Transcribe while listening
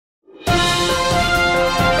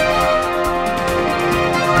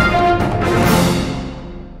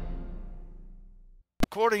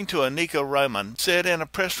according to Anika Ruman, said in a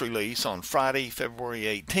press release on Friday, February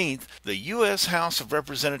 18th, the U.S. House of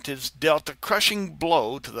Representatives dealt a crushing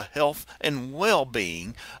blow to the health and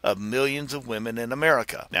well-being of millions of women in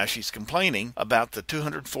America. Now she's complaining about the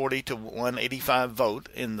 240 to 185 vote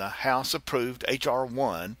in the House-approved H.R.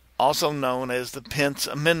 1, also known as the Pence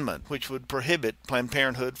Amendment, which would prohibit Planned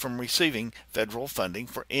Parenthood from receiving federal funding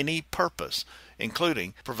for any purpose,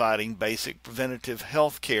 including providing basic preventative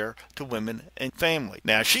health care to women and families.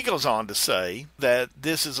 Now, she goes on to say that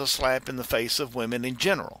this is a slap in the face of women in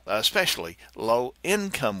general, especially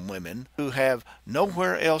low-income women who have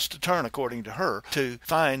nowhere else to turn, according to her, to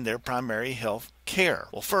find their primary health care.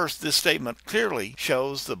 Well, first, this statement clearly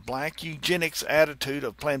shows the black eugenics attitude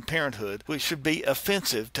of Planned Parenthood, which should be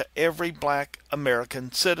offensive to every black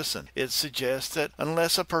American citizen. It suggests that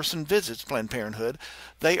unless a person visits Planned Parenthood,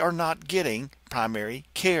 they are not getting primary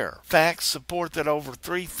care. Facts support that over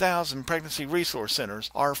 3,000 pregnancy resource centers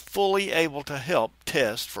are fully able to help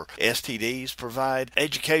test for STDs, provide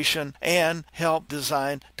education, and help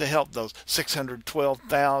design to help those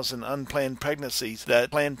 612,000 unplanned pregnancies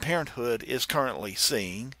that Planned Parenthood is currently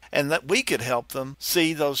seeing, and that we could help them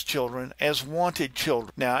see those children as wanted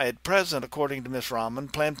children. Now, at present, according to Ms. Rahman,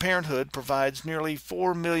 Planned Parenthood provides nearly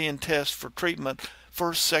 4 million tests for treatment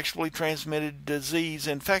for sexually transmitted disease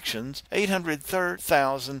infections,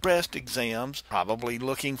 830,000 breast exams, probably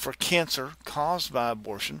looking for cancer caused by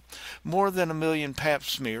abortion, more than 1 million pap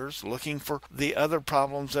smears looking for the other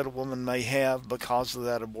problems that a woman may have because of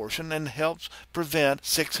that abortion, and helps prevent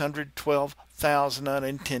 612,000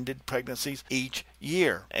 unintended pregnancies each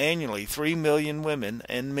year. Annually, 3 million women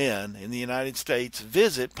and men in the United States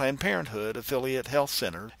visit Planned Parenthood affiliate health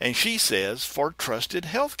centers, and she says for trusted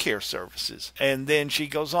health care services. And then she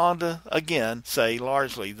goes on to again say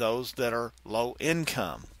largely those that are low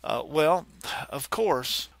income. Well, of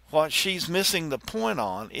course, what she's missing the point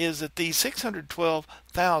on is that these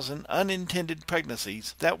 612,000 unintended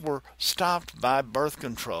pregnancies that were stopped by birth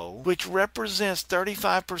control, which represents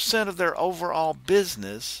 35% of their overall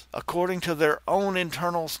business, according to their own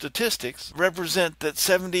internal statistics, represent that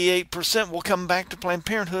 78% will come back to Planned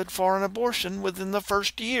Parenthood for an abortion within the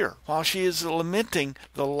first year. While she is lamenting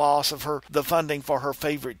the loss of the funding for her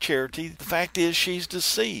favorite charity, the fact is she's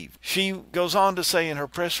deceived. She goes on to say in her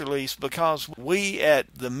press release, because we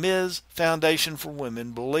at the MS Foundation for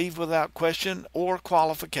Women believe without question or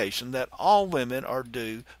qualification that all women are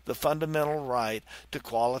due the fundamental right to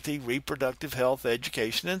quality reproductive health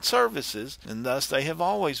education and services, and thus they have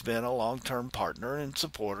always been a long-term partner and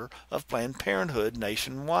supporter of Planned Parenthood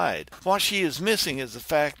nationwide. What she is missing is the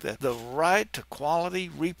fact that the right to quality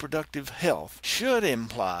reproductive health should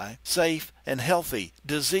imply safe and healthy,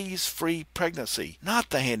 disease-free pregnancy, not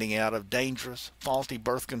the handing out of dangerous, faulty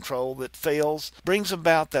birth control that fails, brings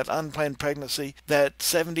about that unplanned pregnancy that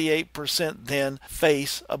 78% then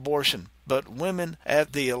face abortion. But women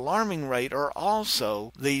at the alarming rate are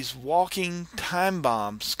also these walking time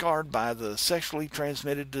bombs scarred by the sexually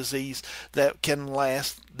transmitted disease that can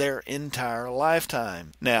last their entire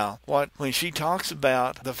lifetime. Now, when she talks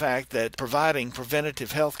about the fact that providing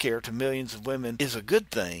preventative health care to millions of women is a good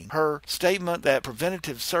thing, her statement that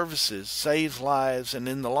preventative services saves lives and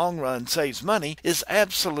in the long run saves money is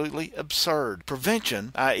absolutely absurd.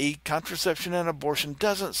 Prevention, i.e. contraception and abortion,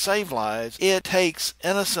 doesn't save lives, it takes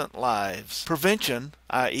innocent lives. Prevention,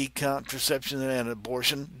 i.e. contraception and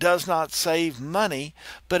abortion, does not save money,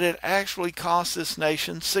 but it actually costs this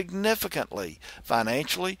nation significantly,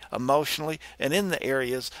 financially, emotionally, and in the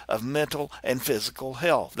areas of mental and physical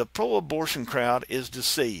health. The pro-abortion crowd is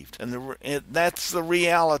deceived, and that's the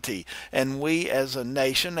reality, and we as a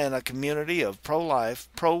nation and a community of pro-life,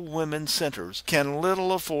 pro-women centers can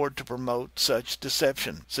little afford to promote such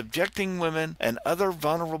deception, subjecting women and other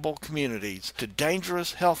vulnerable communities to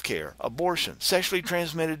dangerous health care, abortion, sexually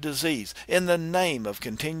transmitted disease in the name of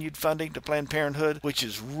continued funding to Planned Parenthood, which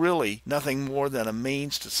is really nothing more than a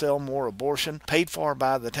means to sell more abortion paid for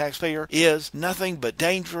by the taxpayer, is nothing but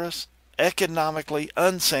dangerous, economically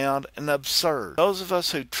unsound, and absurd. Those of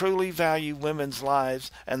us who truly value women's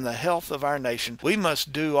lives and the health of our nation, we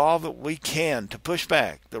must do all that we can to push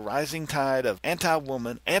back the rising tide of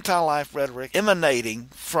anti-woman, anti-life rhetoric emanating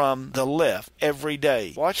from the left every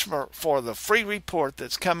day. Watch for the free report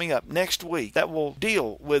that's coming up next week that will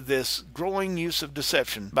deal with this growing use of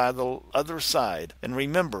deception by the other side. And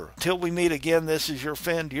remember, till we meet again, this is your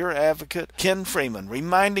friend, your advocate, Ken Freeman,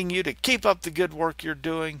 reminding you to keep up the good work you're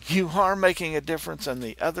doing. You are making a difference, and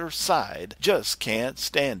the other side just can't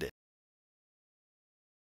stand it.